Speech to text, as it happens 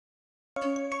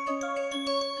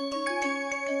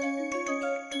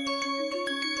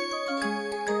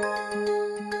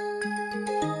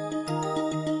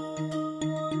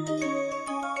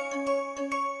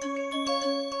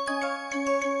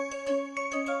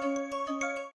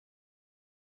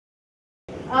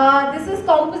This is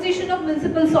composition of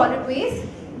municipal solid waste.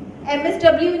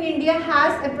 MSW in India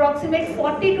has approximate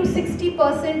 40 to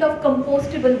 60% of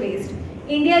compostable waste.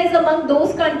 India is among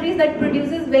those countries that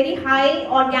produces very high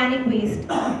organic waste,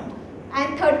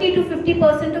 and 30 to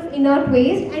 50% of inert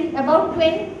waste, and about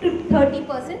 20 to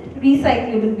 30%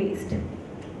 recyclable waste.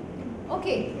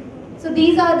 Okay, so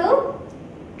these are the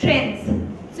trends.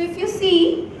 So if you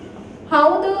see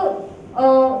how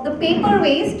the paper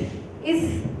waste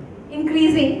is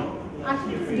increasing,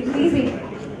 actually it is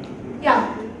decreasing.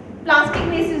 Yeah, plastic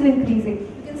waste is increasing.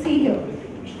 You can see here.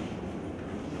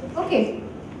 Okay.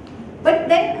 But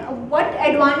then what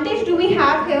advantage do we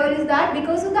have here is that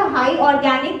because of the high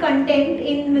organic content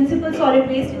in municipal solid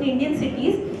waste in Indian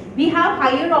cities, we have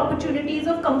higher opportunities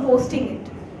of composting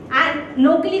it and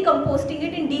locally composting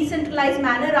it in decentralized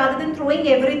manner rather than throwing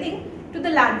everything to the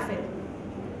landfill.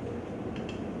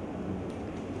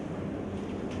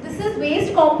 This is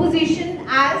waste composition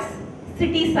as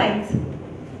city size.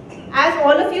 As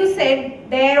all of you said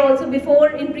there also before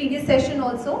in previous session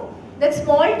also, that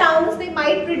small towns, they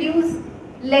might produce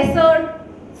lesser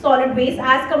solid waste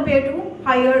as compared to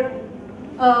higher,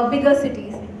 bigger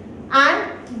cities.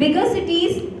 And bigger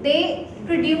cities, they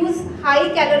produce high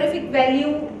calorific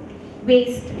value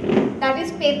waste, that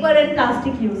is paper and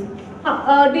plastic use.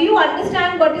 Do you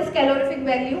understand what is calorific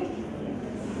value?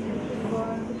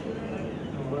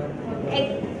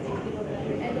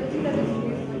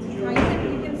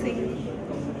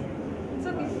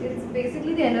 It's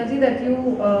basically the energy that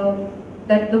you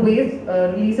that the waste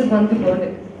releases once you burn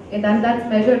it, and that's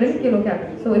measured in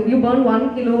kilocalories. So if you burn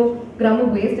 1 kilogram of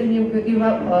waste and you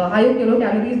have higher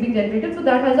kilocalories being generated, so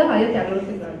that has a higher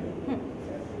calorific value.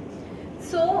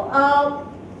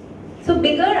 So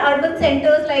bigger urban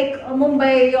centers like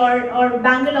Mumbai or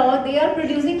Bangalore, they are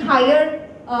producing higher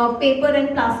paper and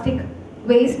plastic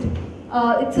waste.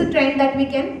 It's a trend that we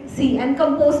can see, and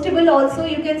compostable also,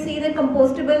 you can see that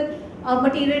compostable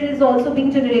material is also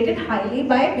being generated highly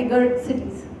by bigger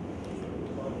cities.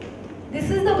 This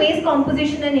is the waste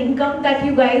composition and income that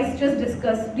you guys just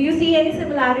discussed. Do you see any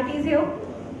similarities here?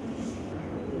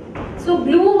 So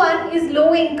blue one is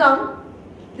low income,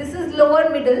 this is lower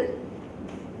middle,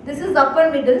 this is upper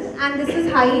middle, and this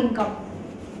is high income.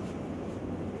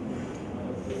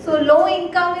 So low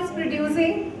income is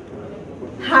producing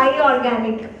high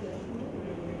organic.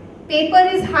 Paper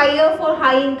is higher for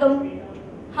high income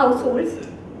households.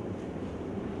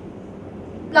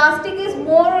 Plastic is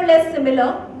more or less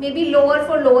similar, maybe lower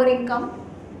for lower income.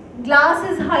 Glass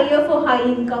is higher for high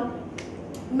income.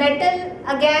 Metal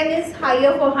again is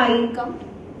higher for high income.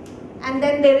 And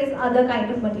then there is other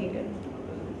kind of material.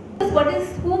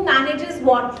 Who manages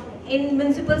what in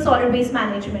municipal solid waste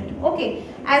management? Okay,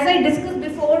 as I discussed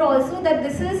before also, that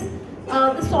this is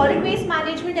the solid waste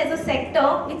management as a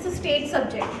sector, it's a state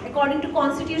subject. According to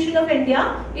Constitution of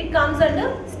India, it comes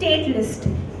under state list.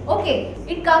 Okay,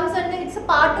 it comes under, it's a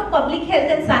part of public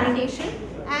health and sanitation,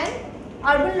 and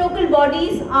urban local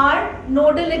bodies are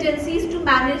nodal agencies to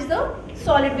manage the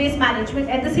solid waste management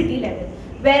at the city level.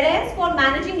 Whereas for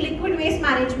managing liquid waste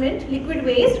management, liquid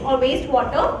waste or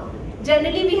wastewater,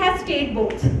 generally we have state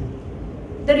boards.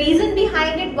 The reason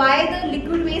behind it, why the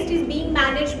liquid waste is being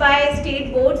managed by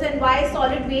state boards and why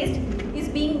solid waste is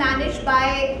being managed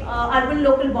by urban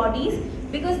local bodies,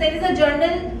 because there is a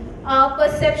general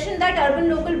perception that urban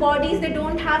local bodies, they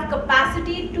don't have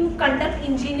capacity to conduct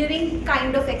engineering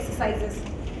kind of exercises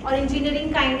or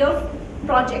engineering kind of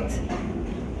projects.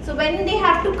 So when they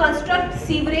have to construct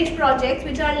sewerage projects,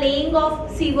 which are laying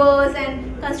of sewers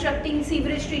and constructing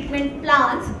sewerage treatment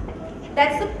plants,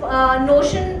 that's the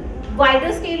notion,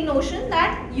 wider scale notion,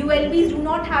 that ULBs do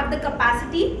not have the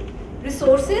capacity,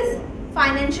 resources,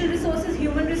 financial resources,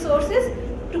 human resources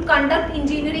to conduct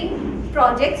engineering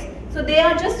projects. So they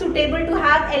are just suitable to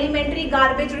have elementary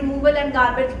garbage removal and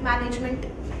garbage management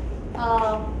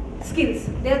skills.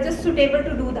 They are just suitable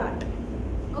to do that.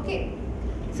 Okay.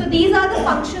 So these are the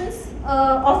functions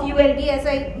of ULB, as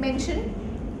I mentioned.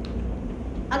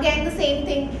 Again, the same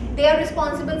thing. They are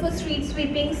responsible for street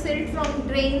sweeping, silt from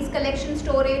drains, collection,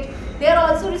 storage. They are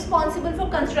also responsible for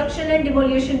construction and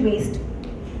demolition waste.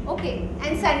 Okay,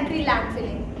 and sanitary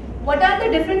landfilling. What are the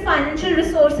different financial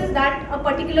resources that a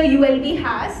particular ULB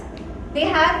has? They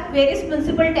have various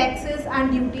municipal taxes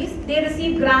and duties. They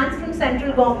receive grants from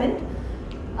central government.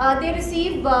 They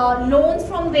receive loans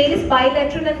from various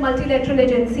bilateral and multilateral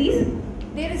agencies.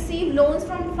 They receive loans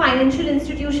from financial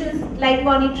institutions like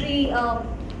monetary,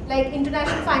 like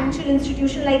international financial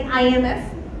institution like IMF.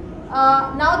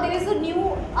 Now there is a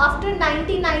new, after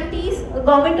 1990s,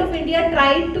 Government of India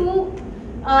tried to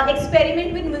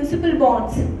experiment with municipal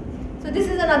bonds. So this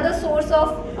is another source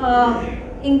of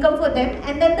income for them,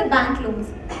 and then the bank loans.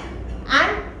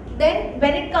 And then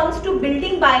when it comes to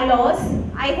building bylaws,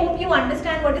 I hope you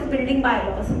understand what is building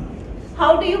bylaws.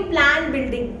 How do you plan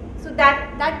building? So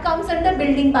that comes under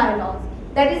building bylaws.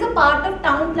 That is a part of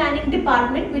town planning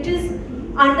department, which is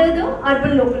under the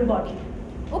urban local body.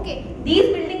 Okay,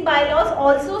 these building bylaws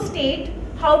also state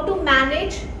how to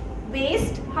manage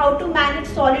waste, how to manage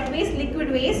solid waste,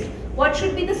 liquid waste, what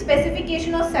should be the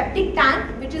specification of septic tank,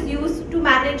 which is used to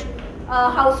manage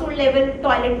household level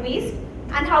toilet waste,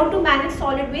 and how to manage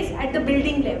solid waste at the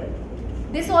building level.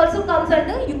 This also comes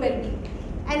under ULB.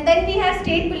 And then we have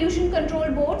state pollution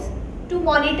control boards to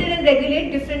monitor and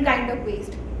regulate different kind of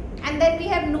waste. And then we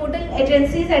have nodal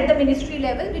agencies at the ministry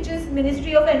level, which is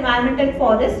Ministry of Environment and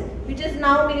Forest, which is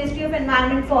now Ministry of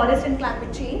Environment, Forest and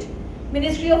Climate Change,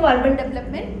 Ministry of Urban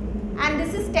Development, and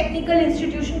this is technical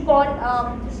institution called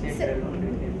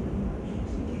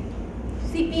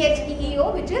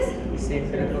CPHEEO, which is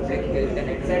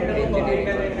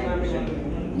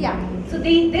yeah. So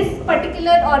this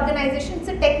particular organization is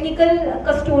a technical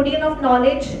custodian of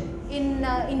knowledge in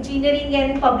engineering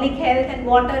and public health and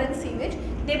water and sewage.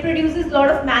 They produces a lot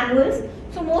of manuals.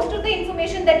 So most of the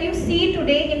information that you see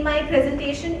today in my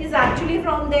presentation is actually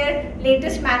from their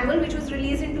latest manual, which was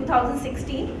released in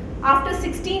 2016. After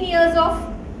 16 years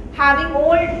of having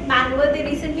old manual, they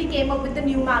recently came up with the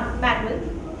new manual.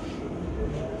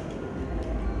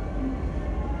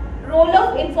 Role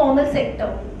of informal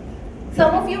sector.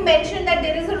 Some of you mentioned that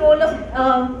there is a role of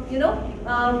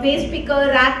waste picker,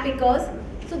 rat pickers.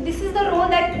 So this is the role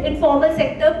that informal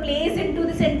sector plays into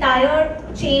this entire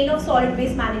chain of solid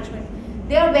waste management.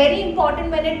 They are very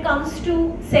important when it comes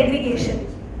to segregation.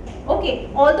 Okay,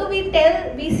 although we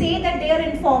say that they are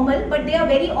informal, but they are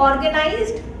very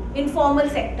organized informal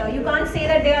sector. You can't say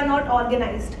that they are not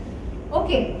organized.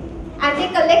 Okay, and they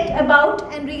collect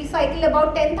about and recycle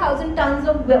about 10,000 tons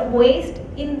of waste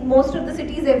in most of the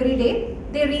cities every day.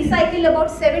 They recycle about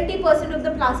 70% of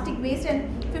the plastic waste and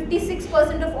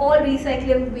 56% of all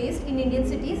recyclable waste in Indian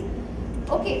cities.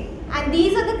 Okay, and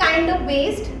these are the kind of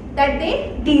waste that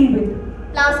they deal with.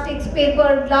 Plastics,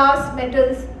 paper, glass,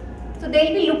 metals. So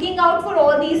they'll be looking out for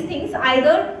all these things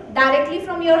either directly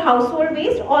from your household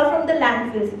waste or from the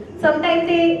landfills. Sometimes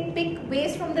they pick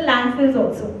waste from the landfills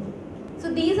also.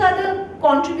 So these are the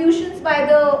contributions by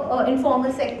the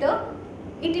informal sector.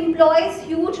 It employs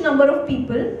huge number of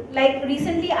people. Like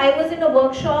recently I was in a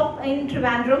workshop in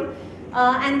Trivandrum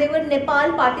and there were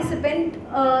Nepal participants.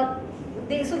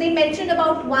 So they mentioned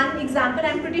about one example.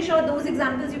 I'm pretty sure those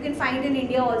examples you can find in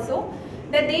India also.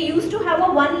 That they used to have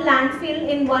a one landfill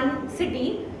in one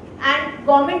city and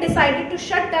government decided to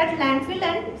shut that landfill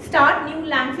and start new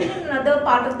landfill in another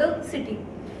part of the city.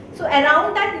 So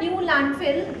around that new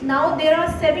landfill, now there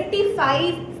are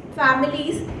 75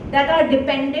 families that are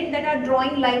dependent, that are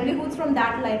drawing livelihoods from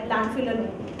that landfill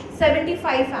alone.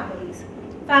 75 families.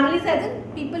 Families as in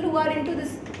people who are into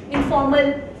this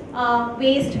informal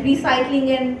waste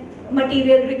recycling and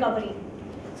material recovery.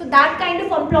 So that kind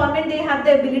of employment they have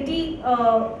the ability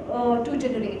to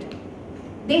generate.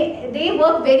 They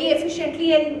work very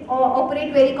efficiently and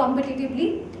operate very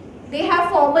competitively. They have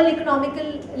formal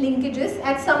economical linkages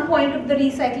at some point of the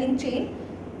recycling chain.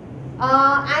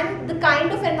 And the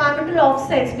kind of environmental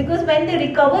offsets, because when they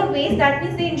recover waste, that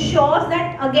means they ensure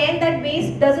that again that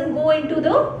waste doesn't go into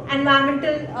the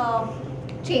environmental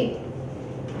chain.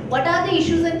 What are the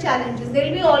issues and challenges? There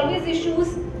will be always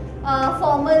issues,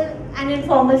 formal and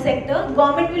informal sector.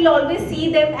 Government will always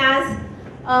see them as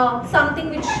something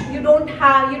which you don't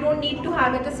need to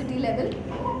have at a city level.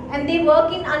 And they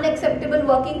work in unacceptable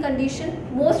working condition.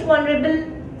 Most vulnerable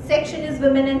section is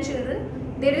women and children.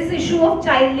 There is issue of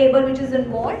child labor which is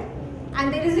involved,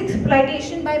 and there is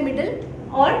exploitation by middle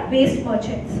or waste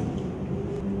merchants.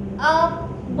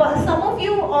 Some of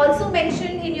you also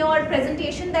mentioned in your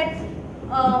presentation that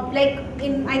I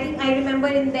think I remember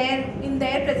in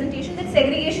their presentation that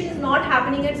segregation is not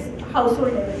happening at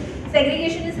household level.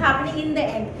 Segregation is happening in the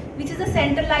end, which is a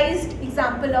centralized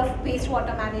example of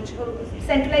wastewater management,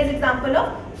 centralized example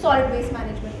of solid waste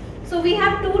management. So we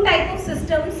have two types of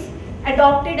systems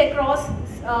adopted across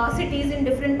cities in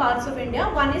different parts of India.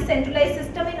 One is centralized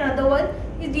system and another one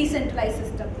is decentralized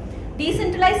system.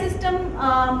 Decentralized system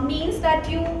means that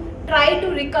you try to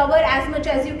recover as much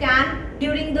as you can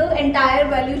during the entire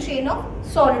value chain of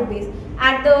solid waste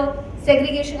at the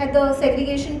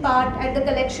segregation part, at the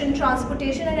collection,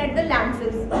 transportation and at the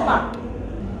landfills part.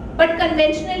 But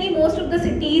conventionally most of the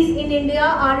cities in India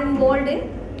are involved in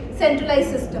centralized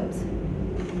systems.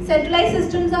 Centralized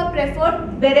systems are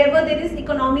preferred wherever there is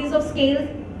economies of scale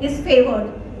is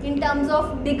favored in terms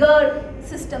of bigger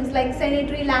systems like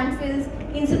sanitary landfills,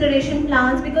 incineration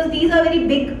plants, because these are very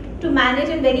big to manage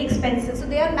and very expensive. So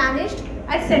they are managed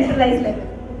at centralized level.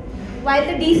 While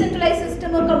the decentralized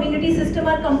system or community system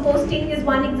or composting is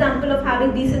one example of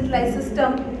having decentralized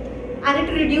system, and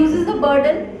it reduces the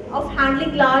burden of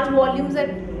handling large volumes at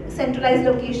centralized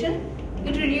location.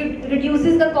 It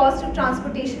reduces the cost of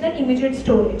transportation and immediate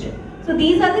storage. So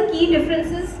these are the key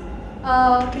differences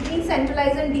between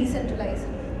centralized and decentralized.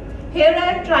 Here I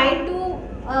have tried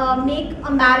to make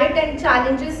a merit and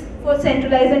challenges for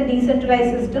centralized and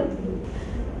decentralized system.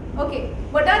 Okay,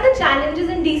 what are the challenges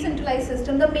in decentralized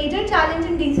system? The major challenge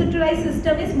in decentralized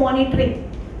system is monitoring.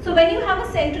 So when you have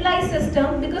a centralized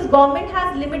system, because government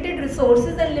has limited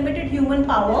resources and limited human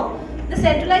power, the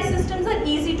centralized systems are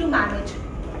easy to manage.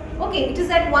 Okay, it is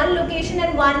at one location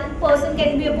and one person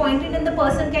can be appointed and the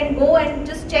person can go and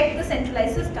just check the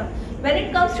centralized system. When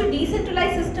it comes to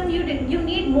decentralized system, you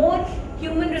need more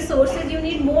human resources, you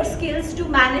need more skills to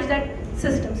manage that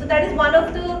system. So that is one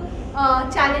of the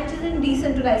challenges in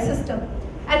decentralized system.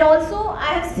 And also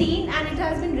I have seen, and it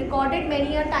has been recorded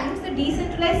many a times, the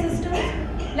decentralized systems,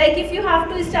 like if you have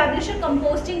to establish a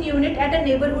composting unit at a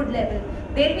neighborhood level,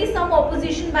 there will be some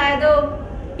opposition by the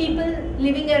people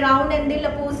living around, and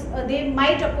they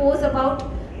might oppose about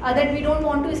that we don't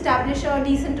want to establish a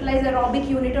decentralized aerobic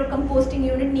unit or composting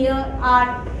unit near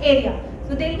our area.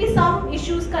 So there will be some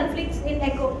issues, conflicts in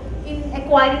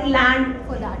acquiring land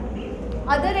for that.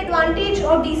 Other advantage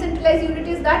of decentralized unit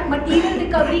is that material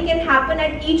recovery can happen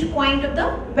at each point of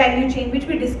the value chain, which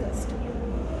we discussed.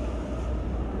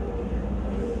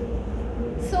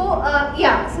 So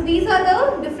so these are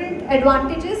the different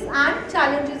advantages and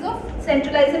challenges of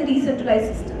centralized and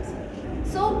decentralized systems.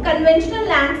 So conventional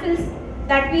landfills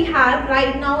that we have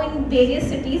right now in various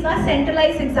cities are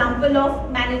centralized example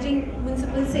of managing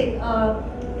municipal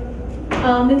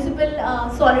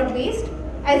solid waste.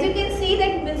 As you can see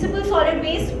that municipal solid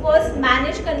waste was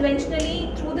managed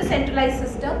conventionally through the centralized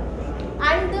system,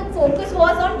 and the focus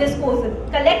was on disposal.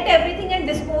 Collect everything and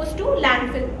dispose to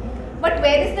landfill. But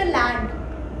where is the land?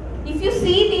 If you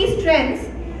see these trends,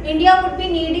 India would be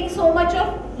needing so much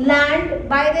of land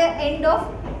by the end of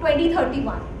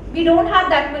 2031. We don't have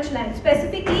that much land.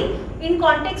 Specifically in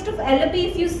context of LAP,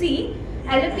 if you see,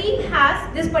 LAP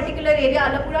has this particular area,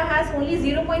 Alapura has only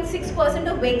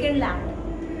 0.6% of vacant land.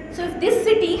 So if this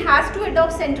city has to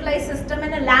adopt centralized system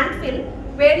and a landfill,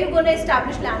 where are you going to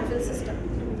establish landfill system?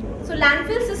 So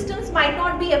landfill systems might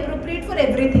not be appropriate for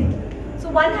everything. So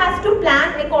one has to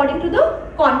plan according to the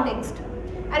context.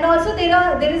 And also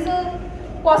there is a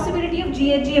possibility of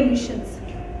GHG emissions.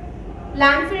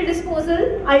 Landfill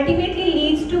disposal ultimately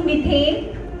leads to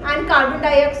methane and carbon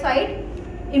dioxide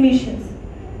emissions.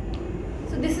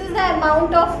 So this is the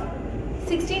amount of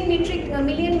 16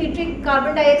 million metric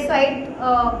carbon dioxide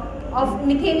of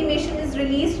methane emission is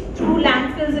released through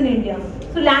landfills in India.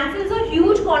 So landfills are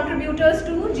huge contributors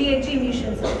to GHG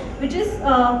emissions, which is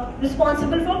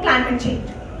responsible for climate change.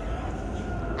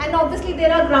 And obviously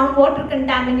there are groundwater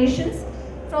contaminations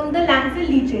from the landfill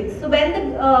leachate. So when the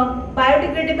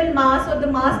biodegradable mass or the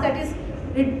mass that is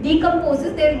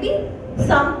decomposes, there will be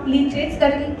some leachates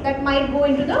that might go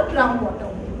into the groundwater.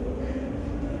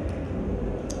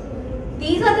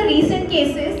 These are the recent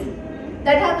cases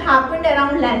that have happened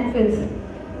around landfills.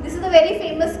 This is a very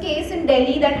famous case in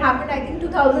Delhi that happened, I think,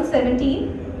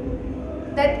 2017.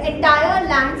 That entire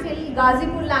landfill,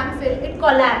 Ghazipur landfill, it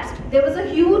collapsed. There was a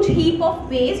huge heap of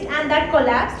waste and that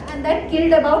collapsed and that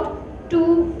killed about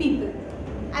 2 people.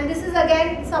 And this is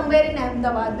again somewhere in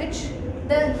Ahmedabad, which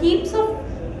the heaps of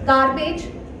garbage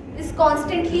is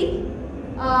constantly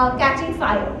catching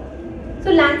fire.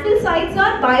 So landfill sites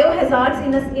are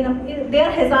biohazards, they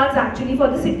are hazards actually for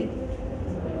the city.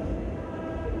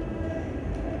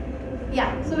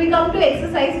 Yeah, so we come to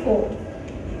exercise 4.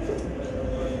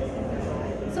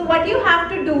 So what you have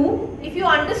to do, if you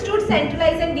understood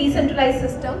centralized and decentralized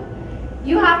system,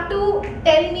 you have to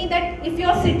tell me that if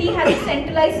your city has a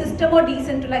centralized system or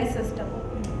decentralized system.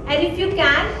 And if you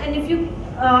can, and if you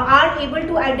are able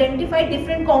to identify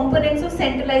different components of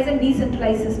centralized and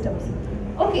decentralized systems.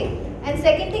 Okay. And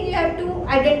second thing, you have to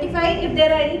identify if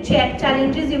there are any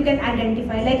challenges you can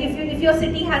identify. Like if your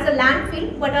city has a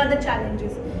landfill, what are the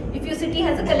challenges? If your city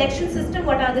has a collection system,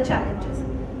 what are the challenges?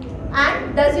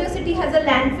 And does your city has a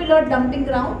landfill or dumping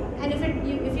ground? And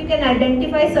if you can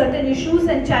identify certain issues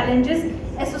and challenges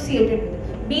associated with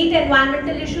it, be it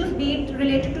environmental issues, be it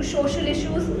related to social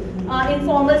issues,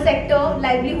 informal sector,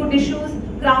 livelihood issues,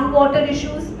 groundwater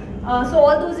issues. So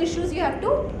all those issues you have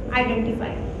to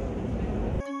identify.